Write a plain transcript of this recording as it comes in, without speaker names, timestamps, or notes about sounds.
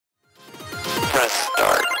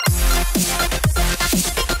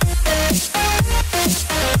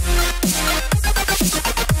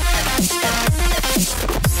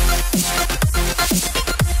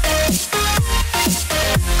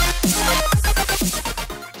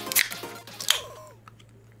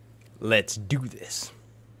Let's do this.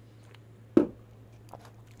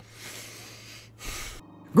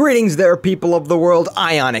 Greetings there, people of the world.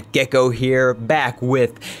 IonicGecko here, back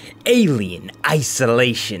with Alien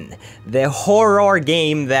Isolation, the horror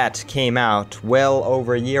game that came out well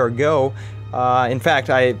over a year ago. In fact,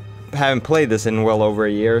 I haven't played this in well over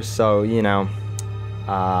a year, so, you know,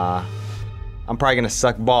 I'm probably gonna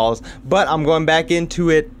suck balls, but I'm going back into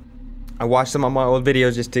it. I watched some of my old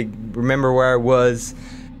videos just to remember where I was.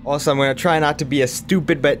 Also, I'm gonna try not to be as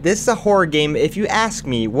stupid, but this is a horror game. If you ask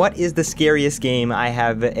me what is the scariest game I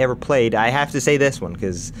have ever played, I have to say this one,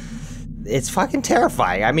 because it's fucking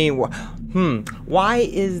terrifying. I mean, why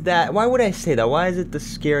is that? Why would I say that? Why is it the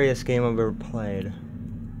scariest game I've ever played?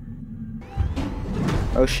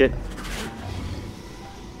 Oh shit.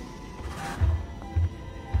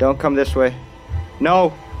 Don't come this way.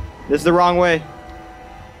 No! This is the wrong way.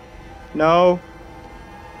 No.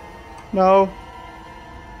 No.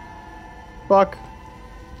 Fuck.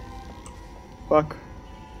 Fuck.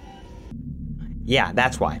 Yeah,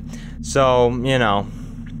 that's why. So, you know,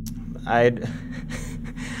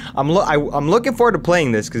 I'm looking forward to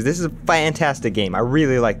playing this because this is a fantastic game. I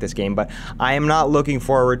really like this game, but I am not looking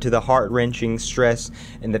forward to the heart-wrenching stress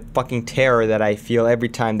and the fucking terror that I feel every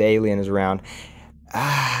time the alien is around.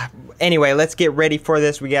 Anyway, let's get ready for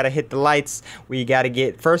this. We gotta hit the lights. We gotta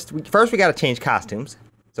get first we gotta change costumes.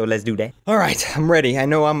 So let's do that. All right, I'm ready. I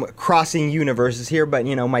know I'm crossing universes here, but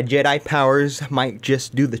you know, my Jedi powers might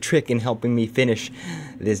just do the trick in helping me finish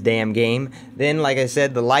this damn game. Then, like I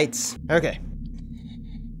said, the lights. Okay.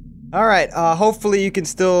 All right, hopefully you can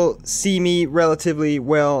still see me relatively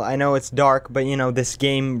well. I know it's dark, but you know, this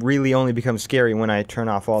game really only becomes scary when I turn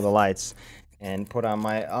off all the lights and put on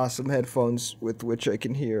my awesome headphones with which I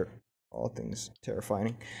can hear all things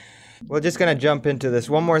terrifying. We're just gonna jump into this.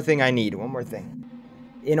 One more thing I need, one more thing.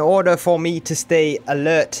 In order for me to stay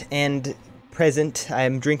alert and present,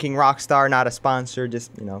 I'm drinking Rockstar, not a sponsor,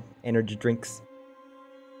 just, you know, energy drinks.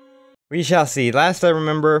 We shall see. Last I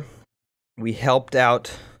remember, we helped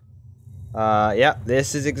out. Yeah,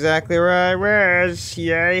 this is exactly where I was.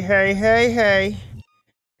 Yay, hey, hey, hey.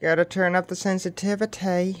 Gotta turn up the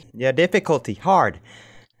sensitivity. Yeah, difficulty, hard.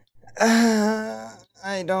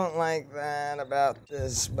 I don't like that about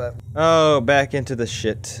this, but... Oh, back into the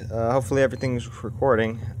shit. Hopefully everything's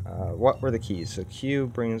recording. What were the keys? So Q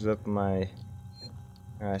brings up my...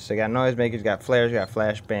 Alright, so I got noisemakers, got flares, got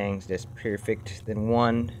flashbangs. That's perfect. Then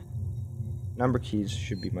one... Number keys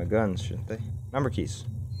should be my guns, shouldn't they? Number keys.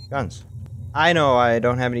 Guns. I know I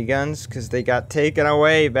don't have any guns, because they got taken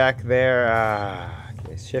away back there.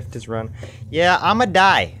 Okay, shift is run. Yeah, I'ma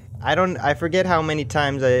die. I forget how many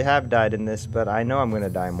times I have died in this, but I know I'm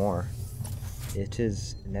gonna die more. It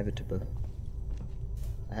is inevitable.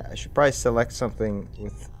 I should probably select something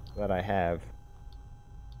with that I have.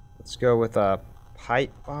 Let's go with a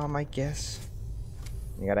pipe bomb, I guess.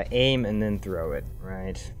 You gotta aim and then throw it,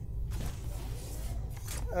 right?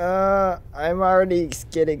 I'm already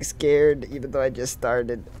getting scared, even though I just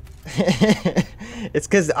started. It's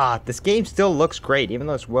cause, this game still looks great, even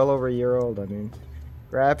though it's well over a year old, I mean.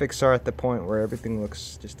 Graphics are at the point where everything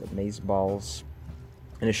looks just amazeballs.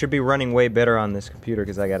 And it should be running way better on this computer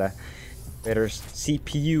because I got a better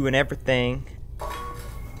CPU and everything.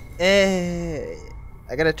 I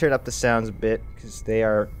gotta turn up the sounds a bit because they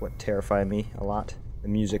are what terrify me a lot. The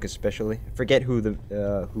music especially. I forget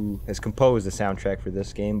who has composed the soundtrack for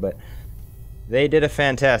this game, but they did a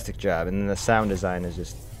fantastic job. And then the sound design is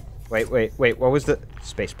just... Wait, what was the...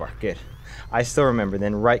 Spacebar, good. I still remember,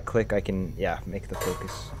 then right click I can, yeah, make the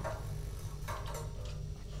focus.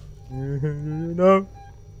 No.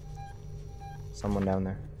 Someone down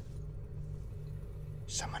there.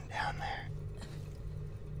 Someone down there.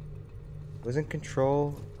 Wasn't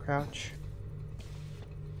control crouch?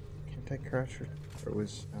 Can't I crouch or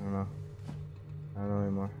was, I don't know. I don't know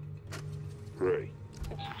anymore. Great.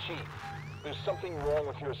 It's Chief. There's something wrong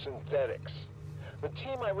with your synthetics. The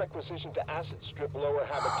team I requisitioned to acid strip lower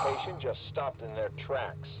habitation just stopped in their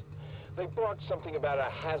tracks. They brought something about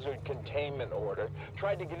a hazard containment order,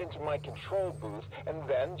 tried to get into my control booth, and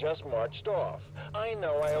then just marched off. I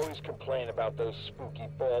know I always complain about those spooky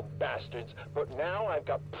bald bastards, but now I've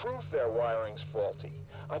got proof their wiring's faulty.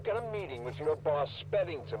 I've got a meeting with your boss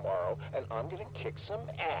Spedding tomorrow, and I'm gonna kick some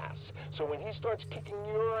ass. So when he starts kicking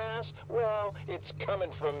your ass, well, it's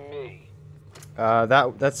coming from me.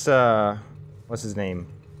 That's what's his name?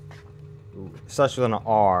 Starts with an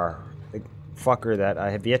R. The fucker that I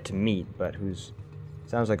have yet to meet, but who's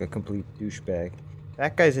sounds like a complete douchebag.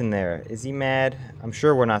 That guy's in there. Is he mad? I'm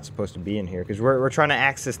sure we're not supposed to be in here because we're trying to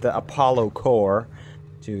access the Apollo core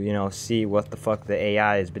to, you know, see what the fuck the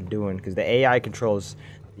AI has been doing because the AI controls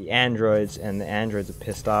the androids, and the androids are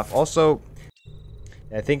pissed off. Also,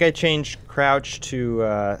 I think I changed crouch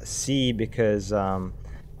to C because on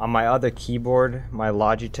my other keyboard, my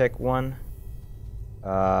Logitech one,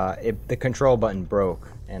 the control button broke,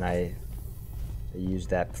 and I used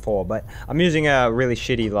that before. But I'm using a really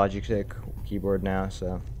shitty Logitech keyboard now,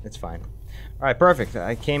 so it's fine. Alright, perfect.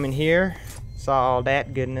 I came in here, saw all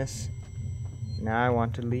that goodness. Now I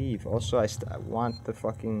want to leave. Also, I want the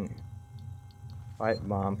fucking pipe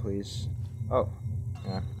bomb, please. Oh.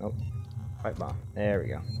 Nope. Pipe bomb. There we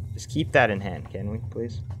go. Just keep that in hand, can we,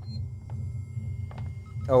 please?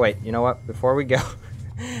 Oh, wait. You know what? Before we go...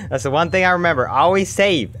 That's the one thing I remember. Always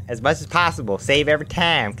save as much as possible. Save every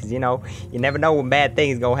time, because, you know, you never know when bad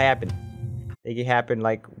things gonna happen. They could happen,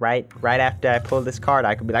 like, right after I pull this card.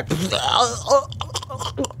 I could be like...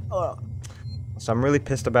 So I'm really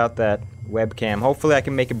pissed about that webcam. Hopefully I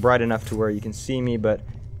can make it bright enough to where you can see me, but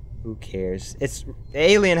who cares? The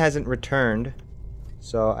alien hasn't returned,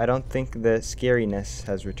 so I don't think the scariness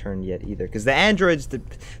has returned yet either. Because the androids,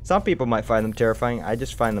 some people might find them terrifying. I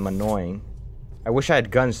just find them annoying. I wish I had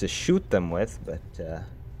guns to shoot them with, but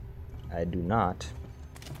I do not.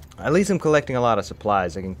 At least I'm collecting a lot of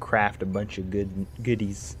supplies. I can craft a bunch of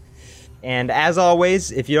goodies. And as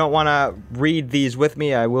always, if you don't want to read these with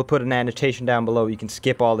me, I will put an annotation down below. You can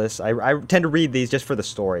skip all this. I tend to read these just for the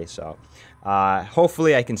story, so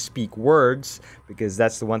hopefully I can speak words, because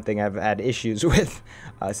that's the one thing I've had issues with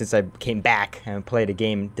since I came back and played a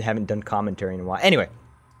game. Haven't done commentary in a while. Anyway,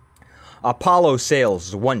 Apollo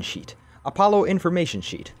Sales 1 sheet. Apollo Information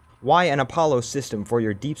Sheet. Why an Apollo system for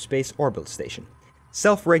your deep space orbit station.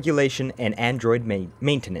 Self-regulation and android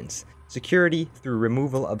maintenance. Security through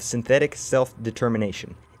removal of synthetic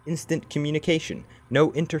self-determination. Instant communication.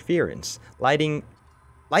 No interference.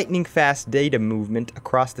 Lightning-fast data movement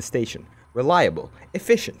across the station. Reliable.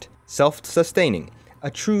 Efficient. Self-sustaining.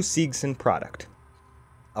 A true Seegson product.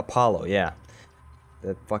 Apollo, yeah.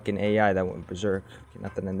 The fucking AI that went berserk. Okay,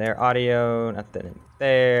 nothing in there. Audio. Nothing in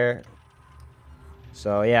there.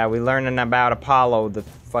 So yeah, we're learning about Apollo, the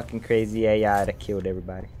fucking crazy AI that killed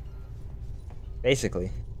everybody.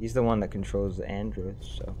 Basically, he's the one that controls the androids,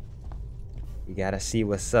 so you gotta see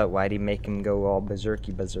what's up. Why'd he make him go all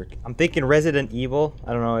berserky? I'm thinking Resident Evil.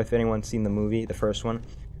 I don't know if anyone's seen the movie, the first one.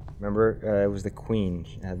 Remember, it was the Queen.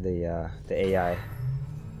 She had the AI.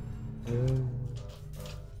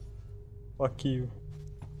 Fuck you.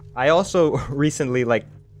 I also recently, like,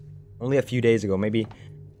 only a few days ago, maybe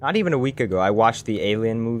not even a week ago, I watched the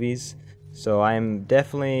Alien movies, so I'm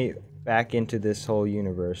definitely back into this whole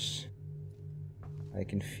universe. I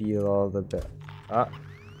can feel all the...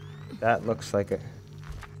 that looks like a...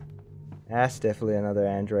 That's definitely another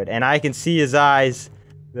android. And I can see his eyes.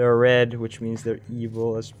 They're red, which means they're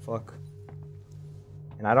evil as fuck.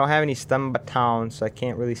 And I don't have any stun batons, so I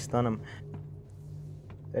can't really stun them.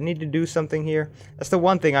 Do I need to do something here? That's the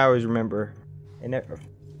one thing I always remember.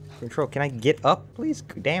 Control, can I get up, please?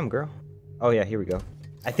 Damn, girl. Oh, yeah, here we go.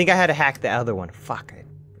 I think I had to hack the other one. Fuck, I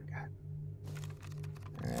forgot.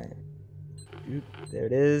 Alright. There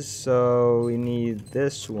it is. So, we need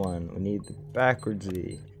this one. We need the backwards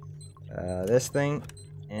Z. This thing.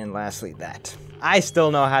 And lastly, that. I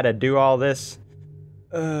still know how to do all this.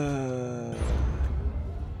 I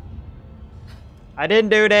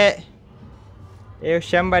didn't do that. It was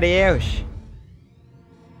somebody else.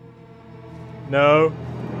 No.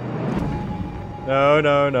 No.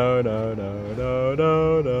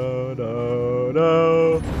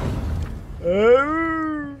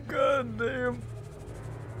 Oh, goddamn.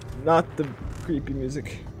 Not the creepy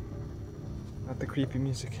music. Not the creepy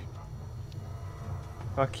music.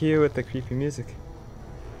 Fuck you with the creepy music.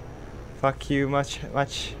 Fuck you much.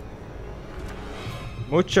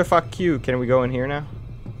 Mucha fuck you. Can we go in here now?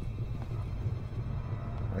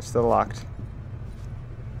 It's still locked.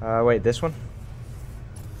 Wait, this one?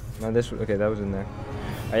 No, this one. Okay, that was in there.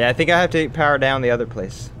 Yeah, I think I have to power down the other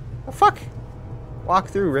place. Oh, fuck! Walk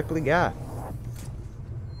through, Ripley. God.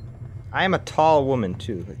 I am a tall woman,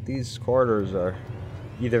 too. Like, these corridors are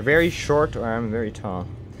either very short or I'm very tall.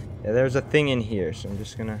 Yeah, there's a thing in here, so I'm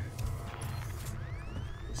just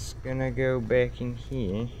gonna go back in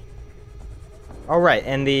here. Alright,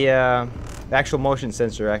 and the actual motion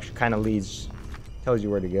sensor actually kind of tells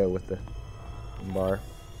you where to go with the bar.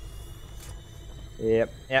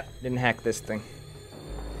 Yep, didn't hack this thing.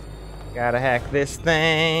 Gotta hack this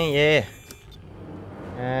thing, yeah.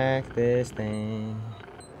 Hack this thing.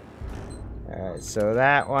 Alright, so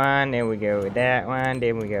that one, then we go with that one,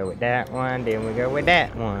 then we go with that one, then we go with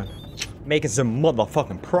that one. Making some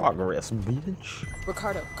motherfucking progress, bitch.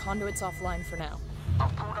 Ricardo, conduit's offline for now.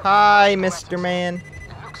 Hi, Mr. Man. It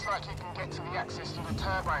looks like you can get to the access to the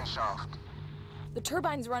turbine shaft. The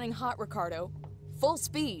turbine's running hot, Ricardo. Full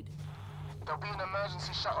speed. There'll be an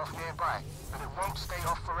emergency shut-off nearby, but it won't stay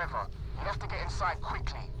off forever. You have to get inside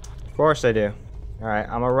quickly. Of course I do. Alright,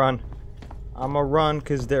 I'ma run. I'ma run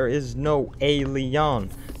because there is no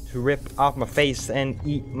alien to rip off my face and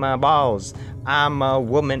eat my balls. I'm a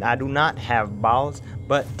woman, I do not have balls,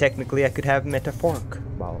 but technically I could have metaphoric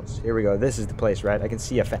balls. Here we go, this is the place, right? I can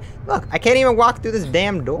see a look, I can't even walk through this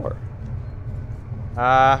damn door.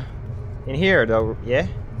 In here though, yeah?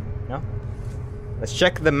 No? Let's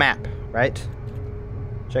check the map, right?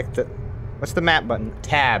 Check the, what's the map button?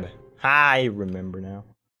 Tab. I remember now.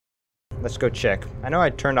 Let's go check. I know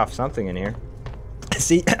I turned off something in here.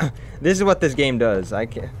 See, this is what this game does. I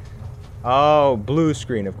can't. Oh, blue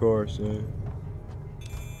screen, of course.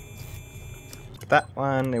 That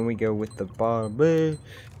one, and we go with the barber.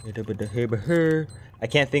 I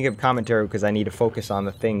can't think of commentary because I need to focus on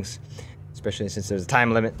the things, especially since there's a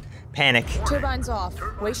time limit. Panic. Turbine's off.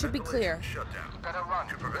 Way should be clear. Better run.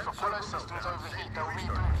 If Apollo systems overheat, they'll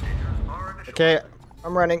reboot. Okay,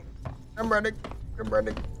 I'm running. I'm running. I'm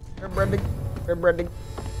running. I'm running. I'm running.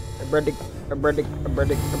 I'm running. I'm running. I'm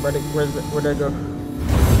running. I'm running. Where'd I go?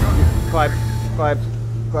 Climb. Climb.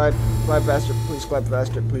 Climb. Climb faster. Please climb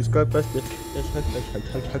faster. Please climb faster.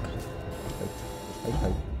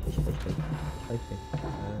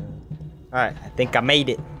 Alright, I think I made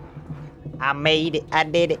it. I made it. I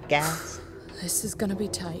did it, guys. This is gonna be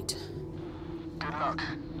tight. Good luck.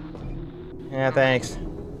 Yeah, thanks.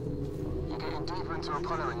 You're getting deeper into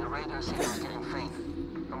Apollo and your radio signal's getting faint.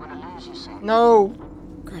 I'm gonna lose you soon. No.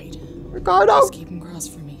 Great. Ricardo. Just keep him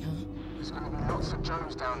crossed for me, huh? There's gonna be lots of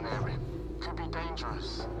Joes down there, Rip. Could be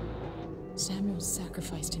dangerous. Samuel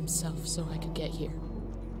sacrificed himself so I could get here.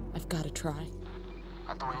 I've gotta try.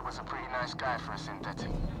 I thought he was a pretty nice guy for a synthetic.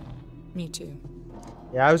 Me too.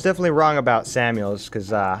 Yeah, I was definitely wrong about Samuels,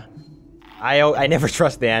 because I never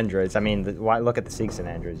trust the androids. I mean, look at the Seegson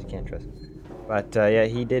androids, you can't trust them. But yeah,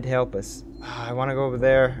 he did help us. I want to go over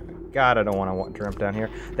there. God, I don't want to jump down here.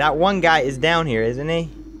 That one guy is down here, isn't he?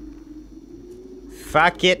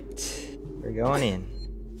 Fuck it. We're going in.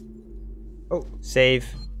 Oh, save.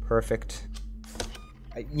 Perfect.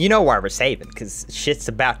 You know why we're saving, because shit's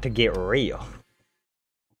about to get real.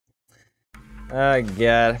 Oh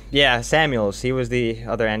god. Yeah, Samuels, he was the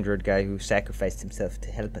other android guy who sacrificed himself to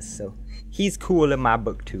help us, so he's cool in my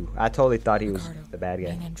book too. I totally thought he was Ricardo, the bad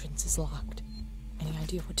guy. main entrance is locked. Any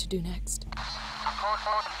idea what to do next? I can't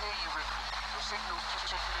hardly hear you, Ripley. Your signal's just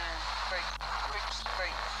chipping in faint.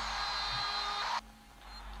 Faint.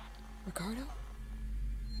 Ricardo?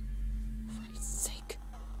 For Christ's sake.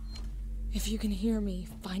 If you can hear me,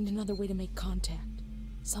 find another way to make contact.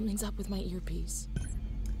 Something's up with my earpiece.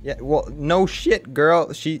 Yeah, well, no shit, girl.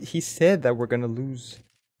 He said that we're gonna lose.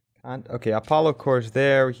 Okay, Apollo core's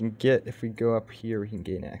there. We can get, if we go up here, we can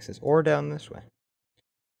gain access. Or down this way.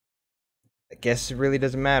 I guess it really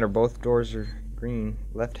doesn't matter. Both doors are green.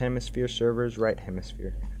 Left hemisphere servers, right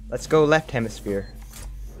hemisphere. Let's go left hemisphere.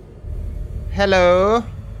 Hello.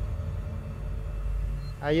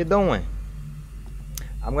 How you doing?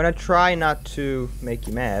 I'm gonna try not to make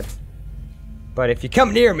you mad. But if you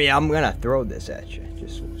come near me, I'm gonna throw this at you.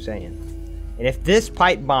 Just saying. And if this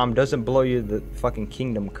pipe bomb doesn't blow you the fucking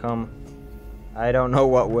kingdom come, I don't know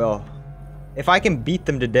what will. If I can beat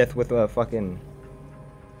them to death with a fucking...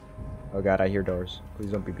 Oh god, I hear doors. Please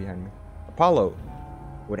don't be behind me. Apollo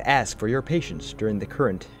would ask for your patience during the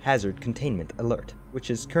current hazard containment alert, which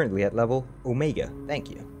is currently at level Omega. Thank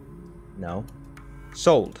you. No.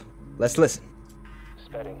 Sold. Let's listen.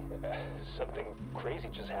 Spedding, something crazy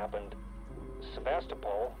just happened.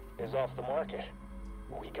 Sevastopol is off the market.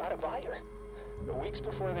 We got a buyer. Weeks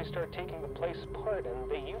before they start taking the place apart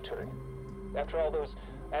and they U-turn. After all those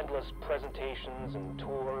endless presentations and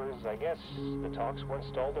tours, I guess the talks weren't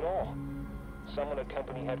stalled at all. Someone at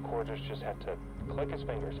company headquarters just had to click his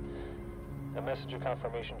fingers. A message of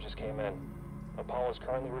confirmation just came in. Apollo is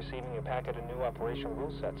currently receiving a packet of new operation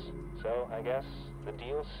rule sets. So I guess the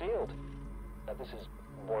deal's sealed. Now this is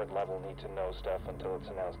board level need to know stuff until it's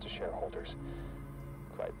announced to shareholders.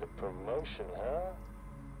 Quite the promotion, huh?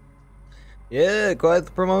 Yeah, quite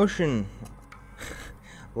the promotion.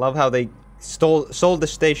 Love how they sold the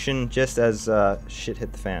station just as shit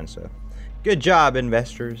hit the fan, so good job,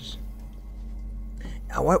 investors.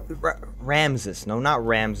 Now, what Ramses? No, not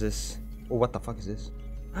Ramses. Oh, what the fuck is this?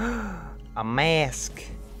 A mask.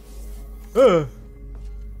 Oh,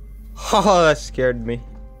 that scared me.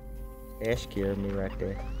 That scared me right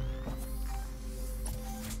there.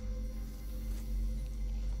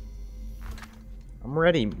 I'm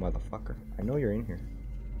ready, motherfucker. I know you're in here.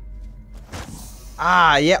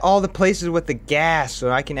 Ah, yeah, all the places with the gas,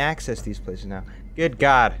 so I can access these places now. Good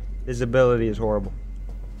God, visibility is horrible.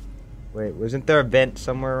 Wait, wasn't there a vent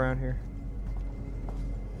somewhere around here?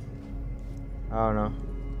 I don't know.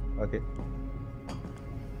 Okay.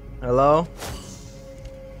 Hello?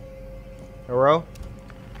 Hello?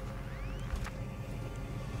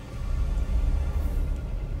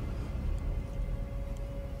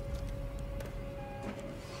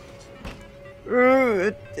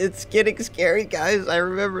 Ooh, it's getting scary, guys. I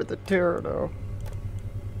remember the terror now.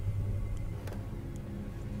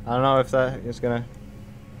 I don't know if that is gonna...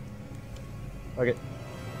 Okay.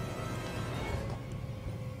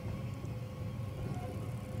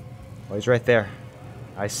 Oh, he's right there.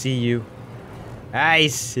 I see you. I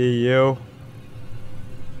see you.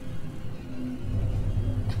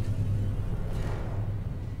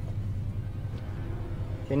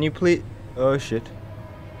 Can you please... Oh, shit.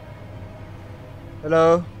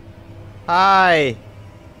 Hello? Hi!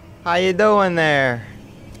 How you doing there?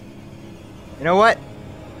 You know what?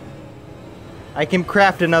 I can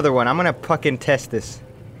craft another one. I'm gonna fucking test this.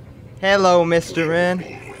 Hello, Mr. Man.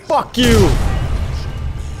 Fuck you!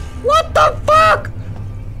 What the fuck?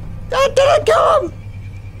 That didn't kill him!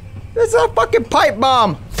 This is a fucking pipe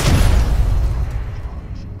bomb!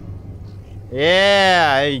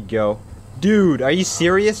 Yeah, there you go. Dude, are you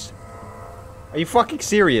serious? Are you fucking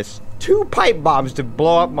serious? 2 pipe bombs to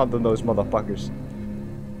blow up those motherfuckers.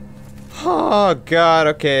 Oh god,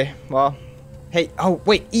 okay. Well, hey, oh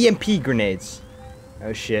wait, EMP grenades.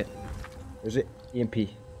 Oh shit. There's it, EMP.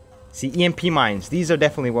 See, EMP mines. These are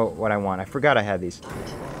definitely what I want. I forgot I had these.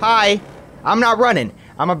 Hi! I'm not running.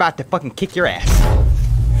 I'm about to fucking kick your ass.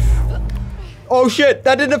 Oh shit,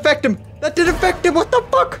 that didn't affect him. That didn't affect him, what the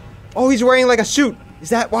fuck? Oh, he's wearing like a suit. Is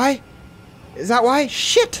that why? Is that why?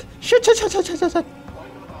 Shit! Shit.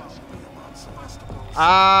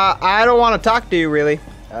 I don't want to talk to you, really.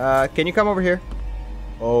 Can you come over here?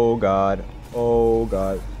 Oh, God. Oh,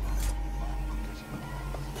 God.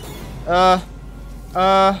 I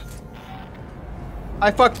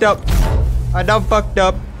fucked up. I done fucked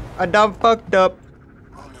up. I done fucked up.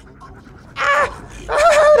 Ah!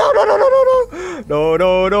 No, no, no, no, no, no. No,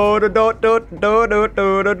 no, no, no, no, no, no,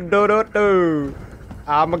 no, no, no, no, no.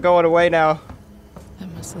 I'm going away now. I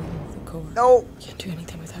must let him with the core. No. Can't do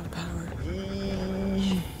anything without power.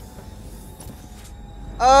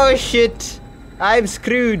 Oh shit! I'm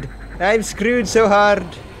screwed. I'm screwed so hard.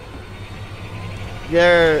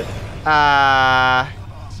 There.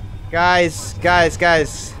 Guys.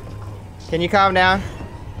 Can you calm down?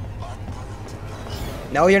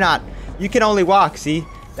 No, you're not. You can only walk, see?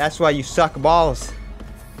 That's why you suck balls.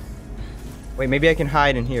 Wait, maybe I can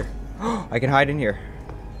hide in here. I can hide in here.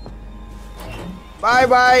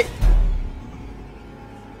 Bye-bye!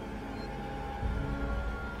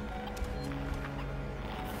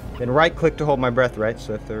 Then right-click to hold my breath, right?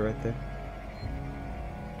 So if they're right there.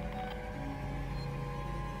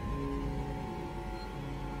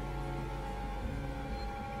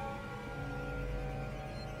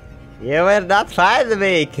 You will not find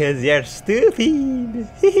me, cause you're stupid.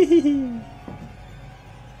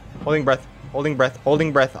 Holding breath, holding breath,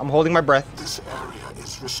 holding breath. I'm holding my breath. This area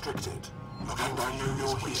is restricted, and I know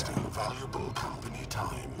you're wasting valuable company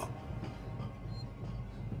time.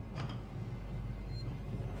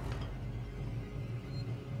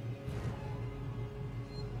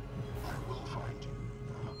 I will find you.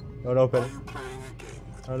 Don't open Are it. you playing a game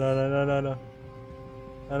with No, no, no, no, no, no.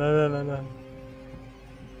 No, no, no, no, no.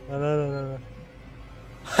 No, no, no, no.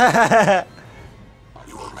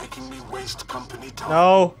 You are making me waste company time.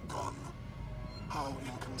 No. Gone. How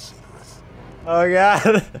inconsiderate. Oh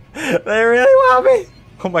god. They really want me.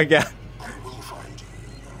 Oh my god. I will find you.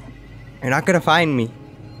 You're not gonna find me.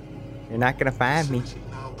 You're not gonna find me. City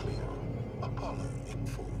now clear. Apollo in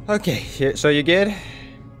full. Okay, so you good?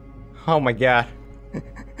 Oh my god.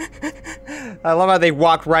 I love how they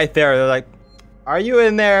walked right there. They're like, are you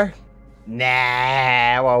in there? Nah,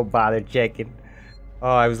 I won't bother checking. Oh,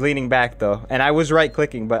 I was leaning back though. And I was right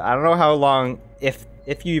clicking, but I don't know how long, if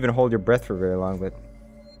you even hold your breath for very long, but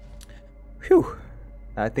whew.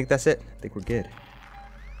 I think that's it. I think we're good.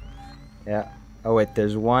 Yeah. Oh wait,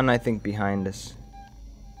 there's one I think behind us.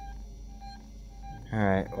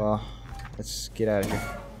 Alright, well, let's get out of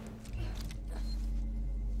here.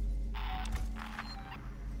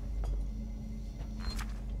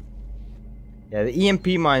 Yeah, the EMP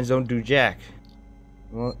mines don't do jack.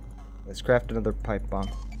 Well, let's craft another pipe bomb.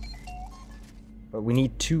 But we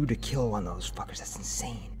need 2 to kill one of those fuckers. That's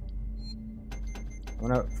insane. I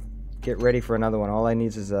wanna get ready for another one. All I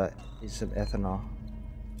need is some ethanol.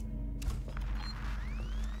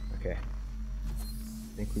 Okay.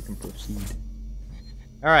 I think we can proceed.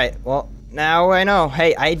 Alright, well, now I know.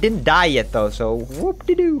 Hey, I didn't die yet, though, so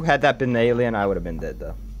whoop-de-doo. Had that been the alien, I would have been dead,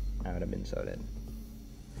 though. I would have been so dead.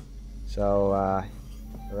 So,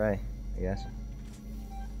 hooray, I guess.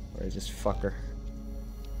 Where is this fucker?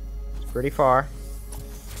 It's pretty far.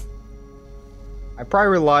 I probably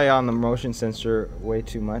rely on the motion sensor way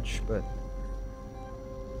too much, but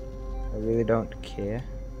I really don't care.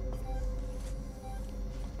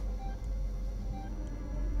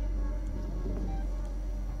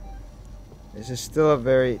 This is still a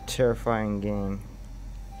very terrifying game.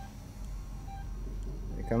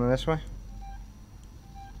 You coming this way?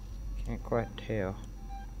 Can't quite tell.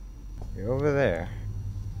 You're over there.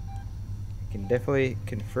 I can definitely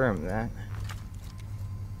confirm that.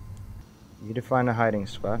 You need to find a hiding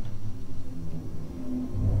spot.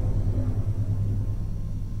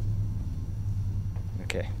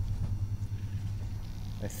 Okay.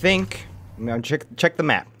 I think I'm gonna check the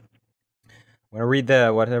map. I'm gonna read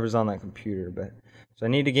the whatever's on that computer, but so I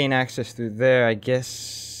need to gain access through there. I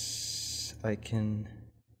guess I can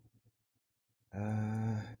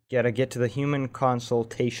gotta get to the human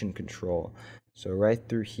consultation control. So right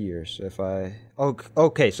through here. So if I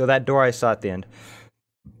okay, so that door I saw at the end.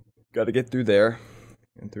 Gotta get through there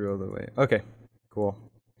and through all the way. Okay, cool.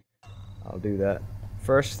 I'll do that.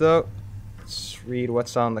 First though, let's read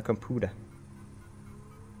what's on the computer.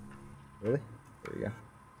 Really? There we go.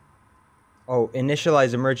 Oh,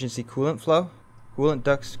 initialize emergency coolant flow. Coolant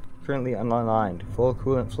ducts currently unaligned. Full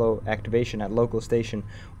coolant flow activation at local station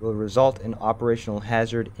will result in operational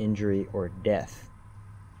hazard, injury, or death.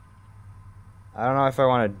 I don't know if I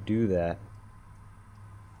want to do that.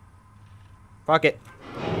 Fuck it.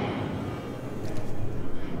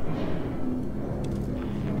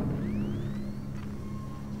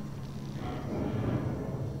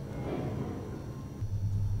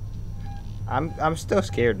 I'm still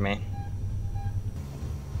scared, man.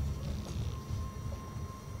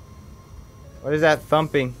 What is that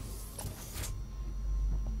thumping?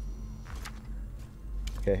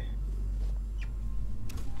 Okay.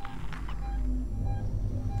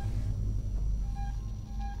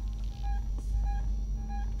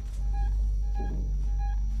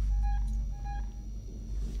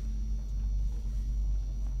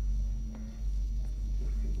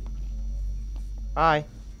 Hi.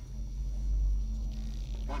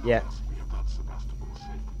 Yeah. We have got Sevastopol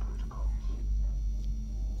safety protocols.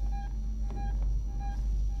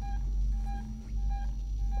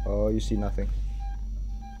 Oh, you see nothing.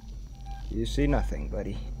 You see nothing,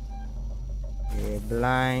 buddy. You're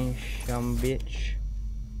blind, some bitch.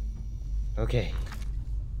 Okay.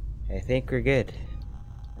 I think we're good.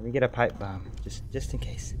 Let me get a pipe bomb, just in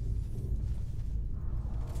case.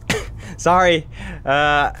 Sorry.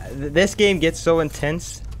 This game gets so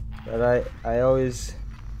intense that I always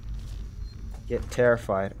get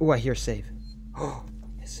terrified. Oh, I hear save. Oh,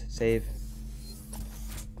 yes, save.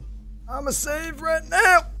 I'm a save right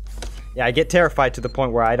now. Yeah, I get terrified to the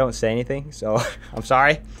point where I don't say anything. So I'm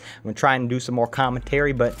sorry. I'm gonna try and do some more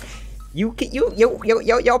commentary, but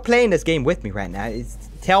y'all playing this game with me right now.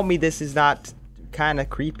 Tell me this is not kind of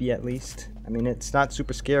creepy at least. I mean, it's not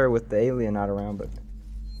super scary with the alien not around, but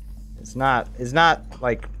it's not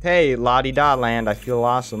like, hey, la-di-da land, I feel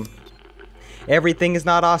awesome. Everything is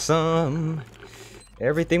not awesome.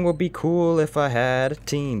 Everything would be cool if I had a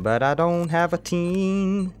team, but I don't have a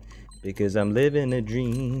team because I'm living a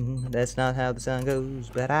dream. That's not how the song goes,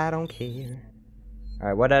 but I don't care. All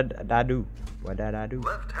right, what did I do? What did I do?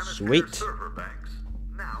 Sweet. Server banks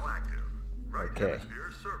now active. Right Okay.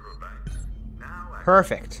 hemisphere server banks now active.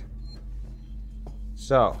 Perfect.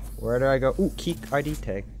 So, where do I go? Ooh, key ID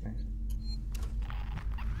tag. Nice.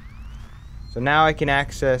 So now I can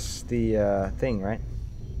access the thing, right?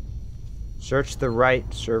 Search the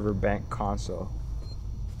right server bank console.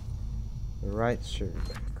 The right server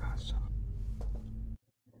bank console.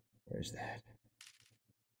 Where's that?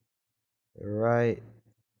 The right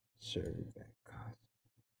server bank console.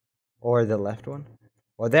 Or the left one?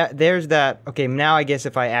 Well, there's that. Okay, now I guess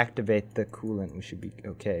if I activate the coolant, we should be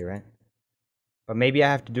okay, right? But maybe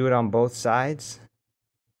I have to do it on both sides.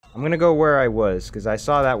 I'm gonna go where I was, because I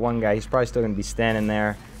saw that one guy. He's probably still gonna be standing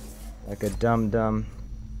there like a dum-dum.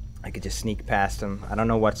 I could just sneak past him. I don't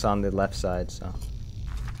know what's on the left side, so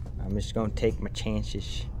I'm just gonna take my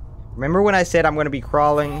chances. Remember when I said I'm gonna be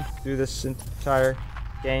crawling through this entire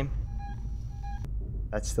game?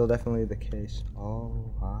 That's still definitely the case.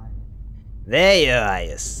 Oh, hi. There you are,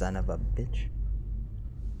 you son of a bitch.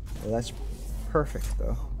 Well, that's perfect,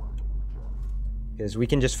 though. Because we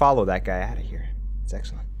can just follow that guy out of here. It's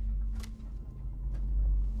excellent.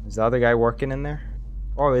 Is the other guy working in there?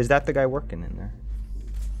 Oh, is that the guy working in there?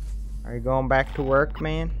 Are you going back to work,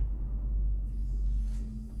 man?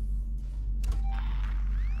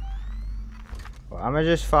 Well, I'm gonna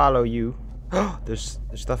just follow you. There's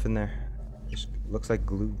stuff in there. Just looks like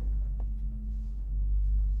glue.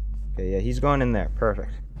 Okay, yeah, he's going in there.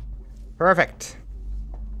 Perfect. Perfect.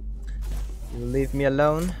 You leave me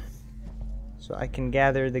alone so I can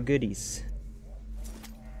gather the goodies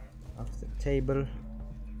off the table.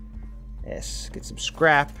 Yes, get some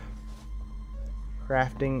scrap.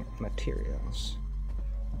 Crafting materials.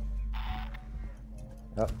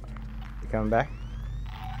 Oh, you coming back?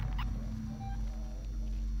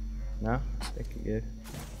 No? I think you're good.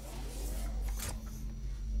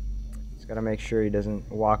 Just gotta make sure he doesn't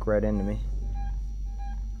walk right into me.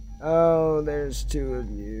 Oh, there's two of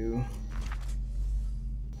you.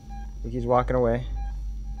 I think he's walking away.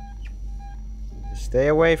 Just stay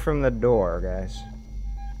away from the door, guys.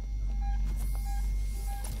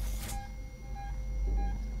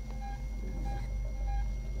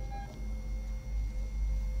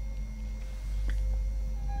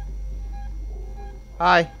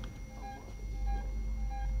 Hi.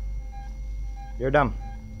 You're dumb.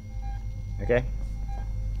 Okay?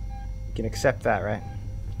 You can accept that, right?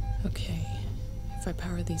 Okay. If I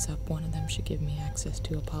power these up, one of them should give me access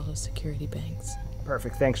to Apollo's security banks.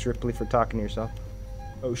 Perfect. Thanks, Ripley, for talking to yourself.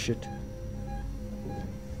 Oh, shit.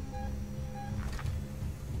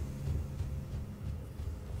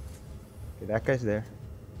 Okay, that guy's there.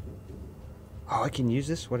 Oh, I can use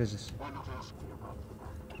this? What is this?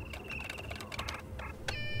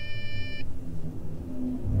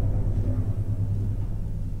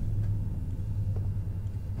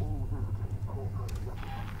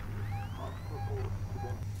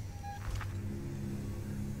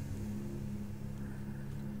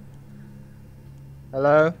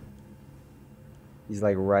 Hello? He's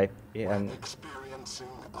like right. Yeah. Experiencing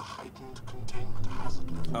a heightened containment hazard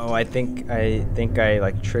level. Oh, I think I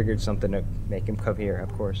like triggered something to make him come here.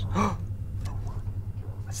 Of course.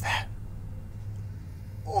 What's that?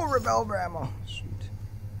 Oh, revolver ammo. Sweet.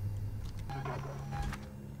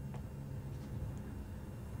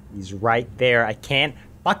 He's right there. I can't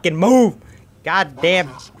fucking move. God damn.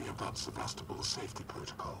 Ask me about Sevastopol safety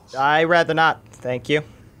protocols. I'd rather not. Thank you.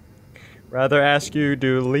 Rather ask you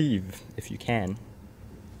to leave if you can.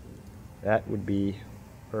 That would be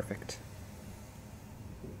perfect.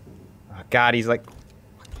 Oh, God, he's like...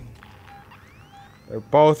 They're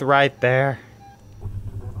both right there.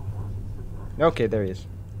 Okay, there he is.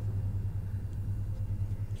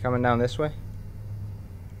 Coming down this way.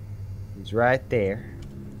 He's right there.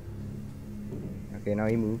 Okay, now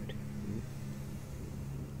he moved.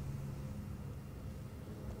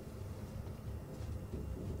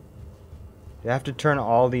 Do I have to turn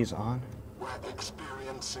all these on? We're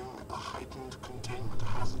experiencing a heightened containment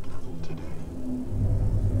hazard level today.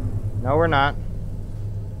 No, we're not.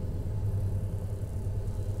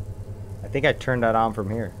 I think I turned that on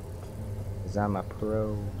from here. Because I'm a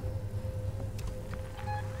pro.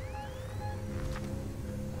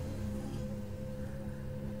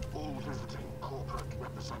 All visiting corporate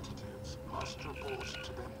representatives must report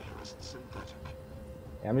to their nearest synthetic.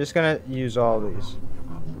 Yeah, I'm just gonna use all these.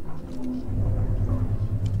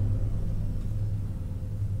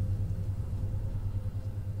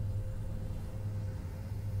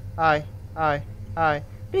 Hi, hi, hi.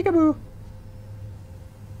 Peekaboo!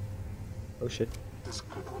 Oh shit. This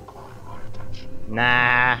could require my attention.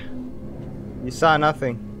 Nah. You saw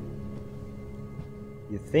nothing.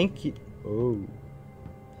 You think you... Oh.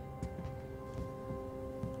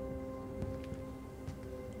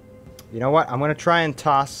 You know what? I'm gonna try and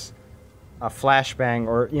toss a flashbang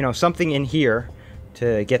or, you know, something in here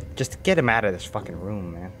to just get him out of this fucking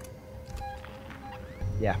room, man.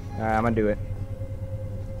 Yeah, I'm gonna do it.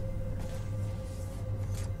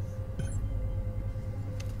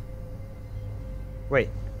 Wait.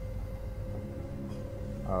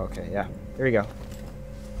 Oh, okay, yeah. Here we go.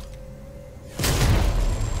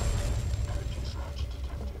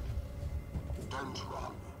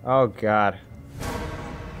 Oh, God.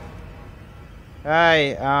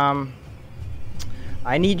 Hi,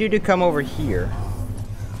 I need you to come over here.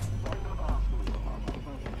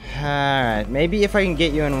 Alright, maybe if I can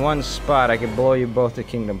get you in one spot, I can blow you both to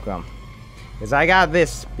Kingdom Come. Because I got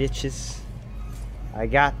this, bitches. I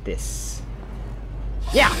got this.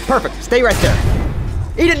 Yeah, perfect. Stay right there.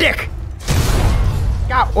 Eat a dick.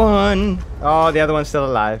 Got one. Oh, the other one's still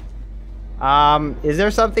alive. Is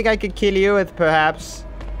there something I could kill you with, perhaps?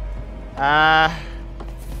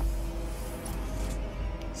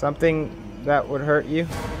 Something that would hurt you?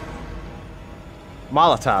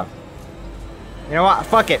 Molotov. You know what?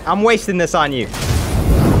 Fuck it. I'm wasting this on you.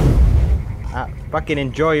 Fucking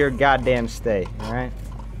enjoy your goddamn stay, alright?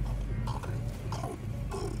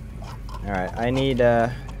 Alright, I need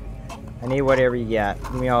whatever you got.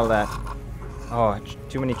 Give me all that. Oh,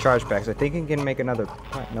 too many charge packs. I think I can make another...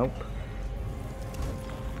 Nope.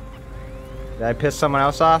 Did I piss someone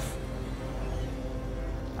else off?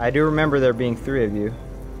 I do remember there being 3 of you.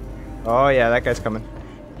 Oh yeah, that guy's coming.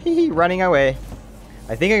 Hee running away.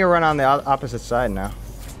 I think I can run on the opposite side now.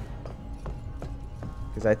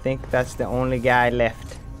 Because I think that's the only guy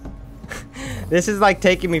left. This is like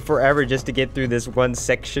taking me forever just to get through this one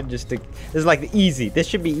section. This is like easy. This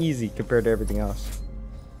should be easy compared to everything else.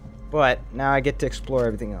 But now I get to explore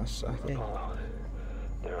everything else. So, yeah.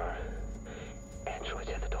 There are androids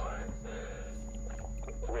at the door.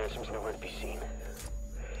 Ransom's nowhere to be seen.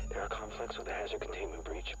 There are conflicts with a hazard containment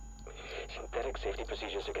breach. Synthetic safety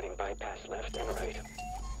procedures are getting bypassed left and right.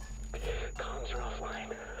 Comms are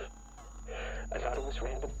offline. I thought it was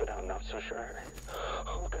random, but I'm not so sure.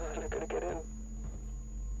 Oh god, I gotta get in.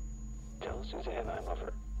 Tell Suzanne I love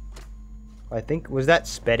her. I think, was that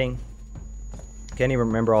Spedding? Can't even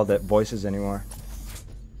remember all the voices anymore.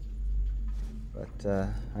 But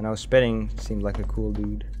I know Spedding seemed like a cool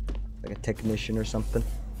dude. Like a technician or something.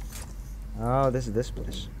 Oh, this is this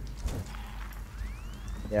place.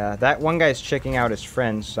 Yeah, that one guy's checking out his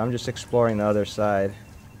friends, so I'm just exploring the other side.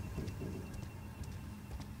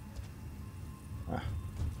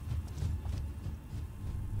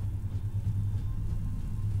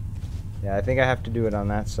 Yeah, I think I have to do it on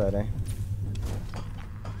that side, eh?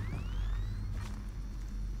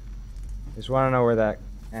 Just want to know where that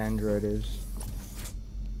android is.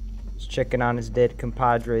 Just checking on his dead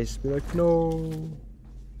compadres. Be like, no.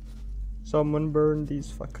 Someone burned these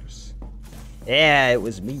fuckers. Yeah, it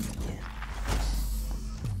was me.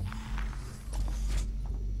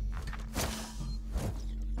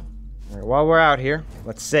 Alright, while we're out here,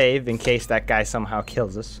 let's save in case that guy somehow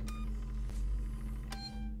kills us.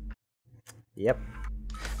 Yep.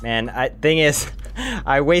 Man, thing is,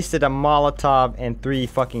 I wasted a Molotov and 3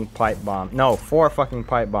 fucking pipe bombs. No, 4 fucking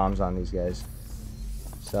pipe bombs on these guys.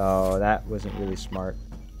 So, that wasn't really smart.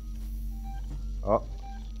 Oh.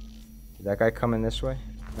 Is that guy coming this way?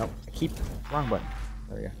 Nope. Wrong button.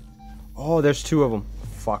 There we go. Oh, there's 2 of them.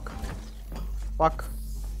 Fuck. Fuck.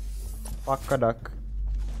 Fuck a duck.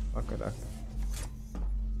 Fuck a duck.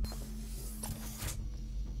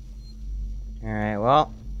 Alright,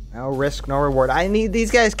 well. No risk, no reward.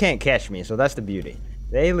 These guys can't catch me, so that's the beauty.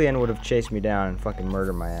 The alien would have chased me down and fucking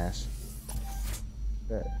murdered my ass.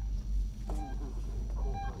 Good.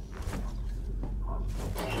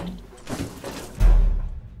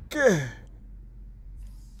 Good.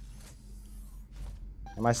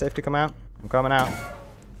 Am I safe to come out? I'm coming out.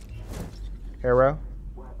 Hero?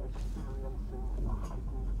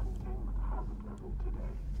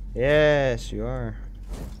 Yes, you are.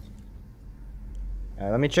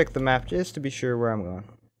 Let me check the map just to be sure where I'm going.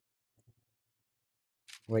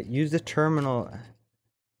 Wait, use the terminal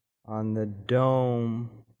on the dome.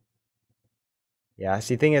 Yeah,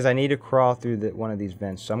 see, thing is, I need to crawl through one of these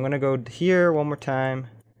vents. So I'm gonna go here one more time,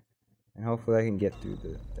 and hopefully I can get through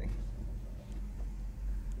the thing.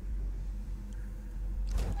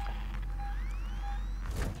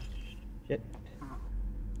 Shit.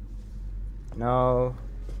 No.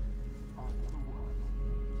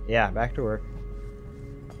 Yeah, back to work.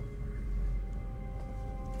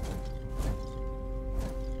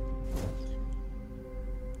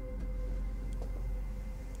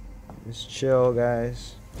 Just chill,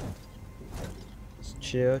 guys. Just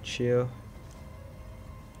chill.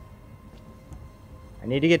 I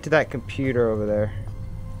need to get to that computer over there.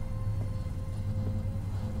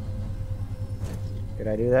 Could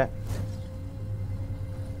I do that?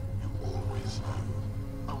 You always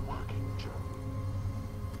know a working joke.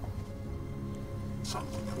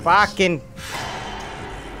 Fucking.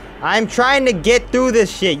 I'm trying to get through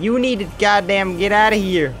this shit. You need to goddamn get out of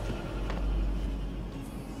here.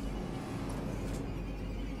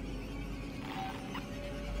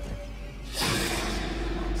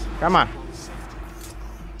 Come on.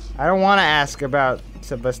 I don't want to ask about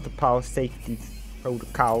Sevastopol safety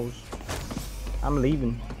protocols. I'm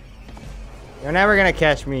leaving. You're never gonna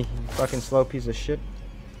catch me, you fucking slow piece of shit.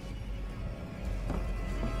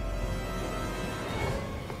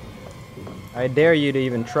 I dare you to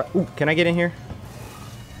even try. Ooh, can I get in here?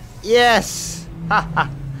 Yes! Ha ha!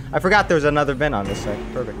 I forgot there was another vent on this side.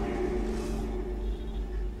 Perfect.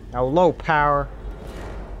 Now low power.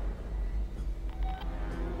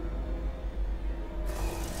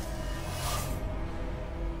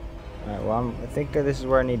 Alright, well, I think this is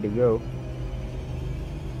where I need to go.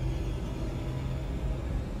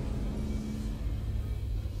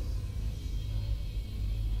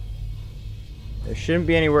 There shouldn't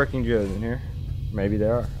be any working drills in here. Maybe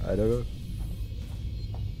there are. I don't know.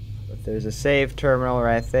 But there's a save terminal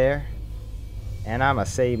right there. And I'ma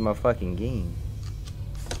save my fucking game.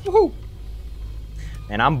 Woohoo!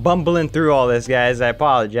 And I'm bumbling through all this, guys. I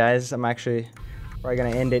apologize. I'm actually probably gonna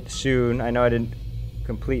end it soon. I know I didn't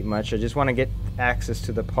complete much. I just want to get access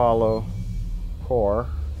to the Apollo core.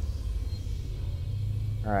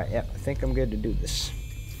 Alright, yep. I think I'm good to do this.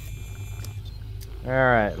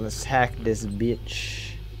 Alright, let's hack this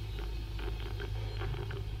bitch.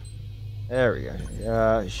 There we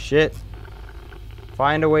go. Shit.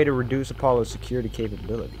 Find a way to reduce Apollo's security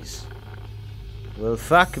capabilities. Well,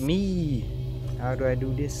 fuck me. How do I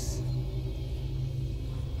do this?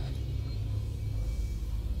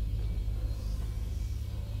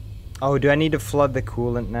 Oh, do I need to flood the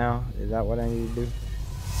coolant now? Is that what I need to do?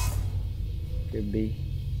 Could be.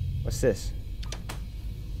 What's this?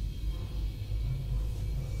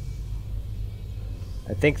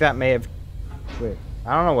 I think that may have... Wait.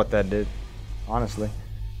 I don't know what that did. Honestly.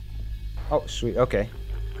 Oh, sweet. Okay.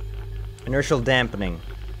 Inertial dampening.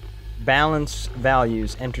 Balance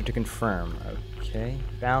values. Enter to confirm. Okay.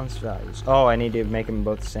 Balance values. Oh, I need to make them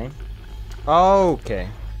both the same? Okay.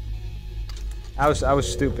 I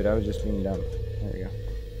was stupid. I was just being dumb. There we go.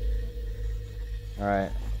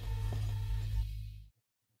 Alright.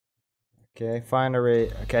 Okay, find a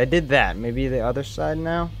rate. Okay, I did that. Maybe the other side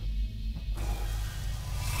now?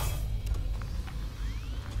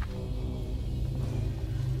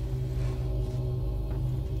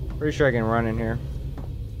 Pretty sure I can run in here.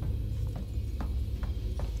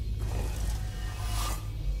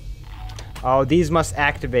 Oh, these must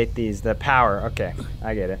activate these. The power. Okay,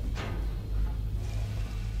 I get it.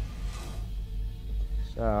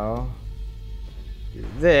 So, do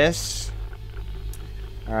this.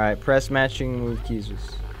 Alright, press matching move keys.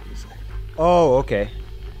 Oh, okay.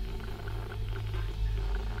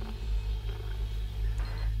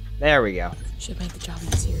 There we go. Should make the job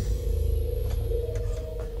easier.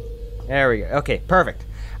 There we go. Okay, perfect.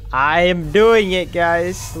 I am doing it,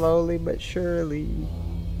 guys. Slowly but surely.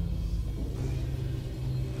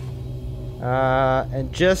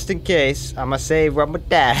 And just in case, I'm gonna save one more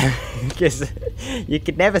time. Because you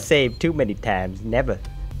can never save too many times. Never.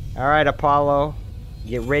 Alright, Apollo.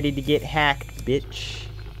 Get ready to get hacked, bitch.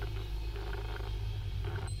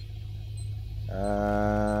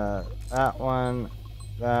 That one,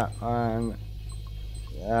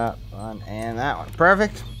 and that one.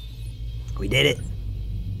 Perfect. We did it.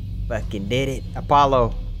 Fucking did it.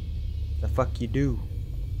 Apollo. The fuck you do?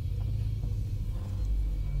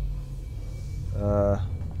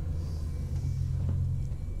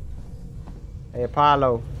 Hey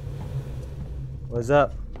Apollo. What's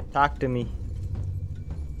up? Talk to me.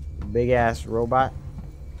 Big ass robot.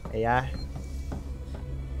 AI.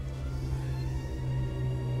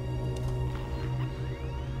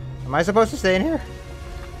 Am I supposed to stay in here?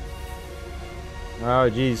 Oh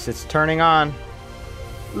jeez, it's turning on.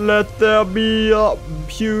 Let there be a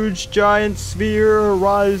huge giant sphere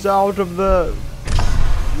rise out of the...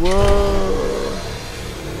 Whoa.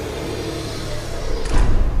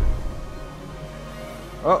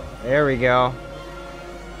 Oh, there we go.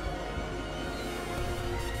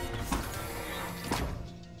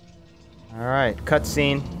 Alright,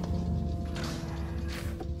 cutscene.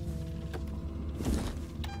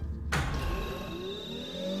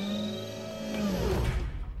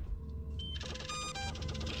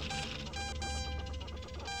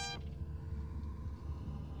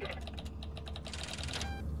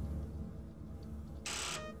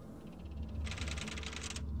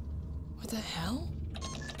 What the hell?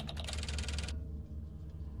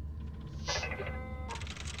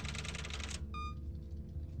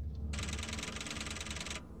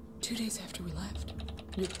 Two days after we left.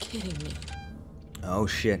 You're kidding me. Oh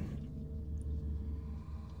shit.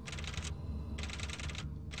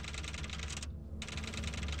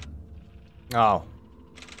 Oh.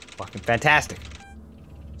 Fucking fantastic.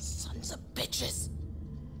 Sons of bitches.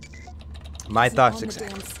 My It's thoughts on the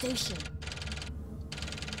exactly. damn station.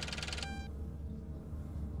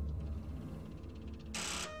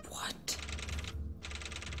 What?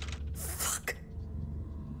 Fuck.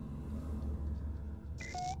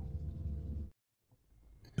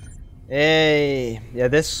 Hey. Yeah,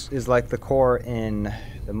 this is like the core in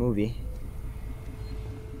the movie.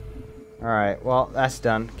 Alright, well, that's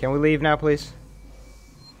done. Can we leave now, please?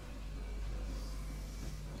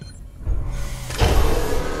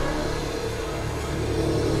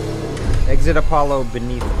 Exit Apollo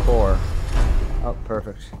beneath the core. Oh,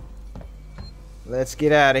 perfect. Let's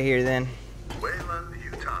get out of here then. Wayland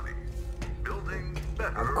Utani. Building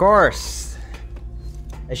better. Of course.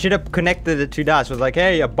 I should have connected the two dots. It was like,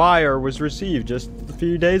 hey, a buyer was received just a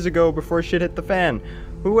few days ago before shit hit the fan.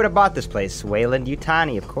 Who would have bought this place?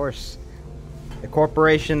 Weyland-Yutani, of course. The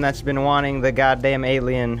corporation that's been wanting the goddamn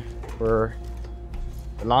alien for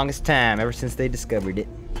the longest time, ever since they discovered it.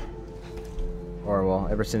 Or, well,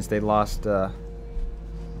 ever since they lost the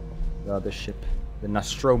other ship, the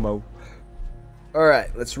Nostromo.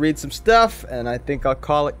 Alright, let's read some stuff, and I think I'll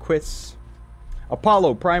call it quits.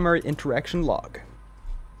 Apollo primary interaction log.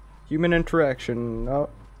 Human interaction.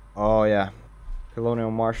 Oh yeah. Colonial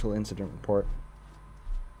Marshal incident report.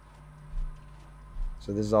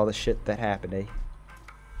 So this is all the shit that happened, eh?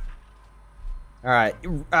 Alright.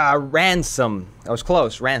 Ransom. I was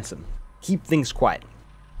close. Ransom. Keep things quiet.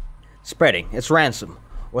 Spreading. It's ransom.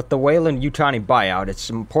 With the Weyland-Yutani buyout,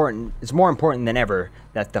 it's more important than ever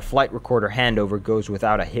that the flight recorder handover goes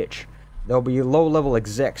without a hitch. There'll be low-level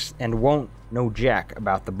execs and won't know jack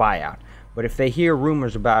about the buyout. But if they hear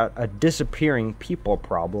rumors about a disappearing people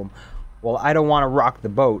problem, well, I don't want to rock the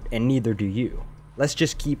boat, and neither do you. Let's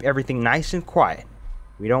just keep everything nice and quiet.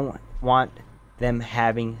 We don't want them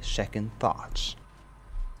having second thoughts.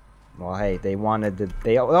 Well, hey, they wanted to...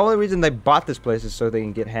 the only reason they bought this place is so they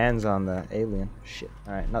can get hands on the alien. Shit.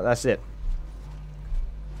 Alright, no, that's it.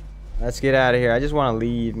 Let's get out of here. I just want to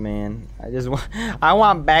leave, man. I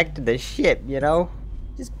want back to the ship, you know?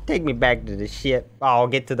 Just take me back to the ship. Oh, I'll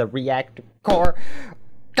get to the reactor core.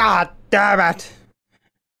 God damn it!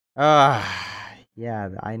 Yeah,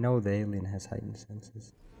 I know the alien has heightened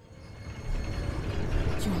senses.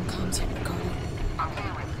 You're on comms here, Ricardo. I'm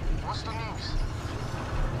hearing. What's the news?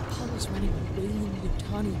 Apollo's running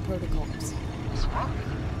Weyland-Yutani protocols. It's what?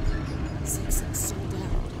 6 sold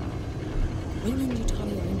out.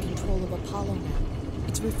 Weyland-Yutani are in control of Apollo now.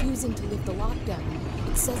 It's refusing to lift the lockdown.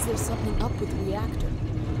 It says there's something up with the reactor.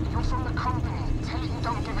 You're from the company. Tell it you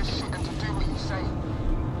don't give a shit and to do what you say.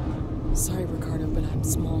 Sorry, Ricardo, but I'm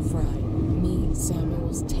small fry. Me,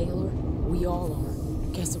 Samuels, Taylor, we all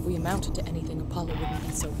are. Guess if we amounted to anything, Apollo wouldn't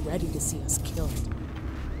be so ready to see us killed.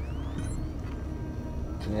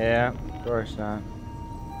 Yeah, of course not.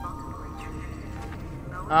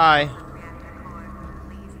 Hi.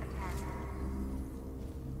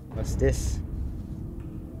 What's this?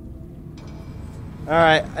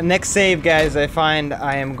 Alright, next save, guys. I find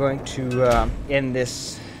I am going to end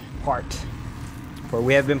this part. For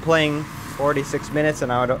we have been playing 46 minutes,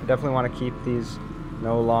 and I would definitely want to keep these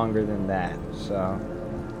no longer than that. So,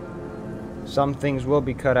 some things will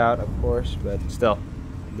be cut out, of course, but still,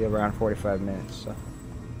 it'll be around 45 minutes. So,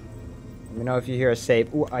 let me know if you hear a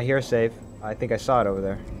save. Ooh, I hear a save. I think I saw it over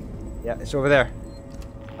there. Yeah, it's over there.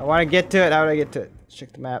 I want to get to it. How do I get to it? Let's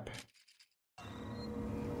check the map.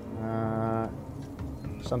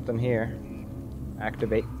 Something here.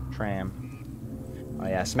 Activate tram. Oh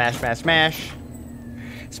yeah, smash, smash, smash.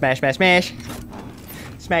 Smash, smash, smash.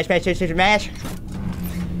 Smash, smash, smash, smash.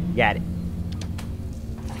 Got it.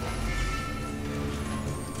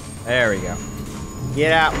 There we go.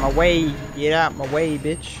 Get out my way. Get out my way,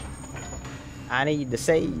 bitch. I need to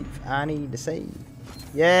save. I need to save.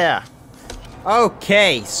 Yeah.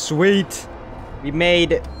 Okay, sweet. We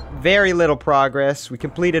made very little progress. We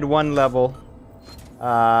completed one level.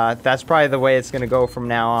 That's probably the way it's gonna go from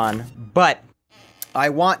now on. But I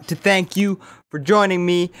want to thank you for joining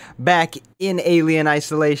me back in Alien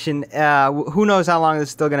Isolation. Who knows how long this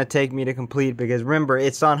is still gonna take me to complete, because remember,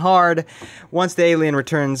 it's on hard. Once the alien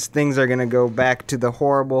returns, things are gonna go back to the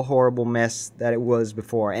horrible, horrible mess that it was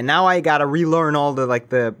before. And now I gotta relearn all the, like,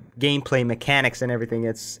 the gameplay mechanics and everything.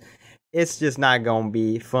 It's just not gonna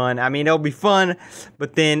be fun. I mean, it'll be fun,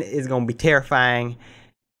 but then it's gonna be terrifying.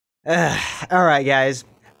 Alright, guys.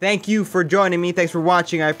 Thank you for joining me. Thanks for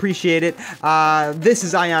watching. I appreciate it. This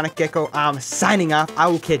is IonicGecko. I'm signing off. I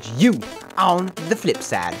will catch you on the flip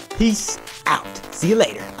side. Peace out. See you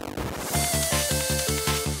later.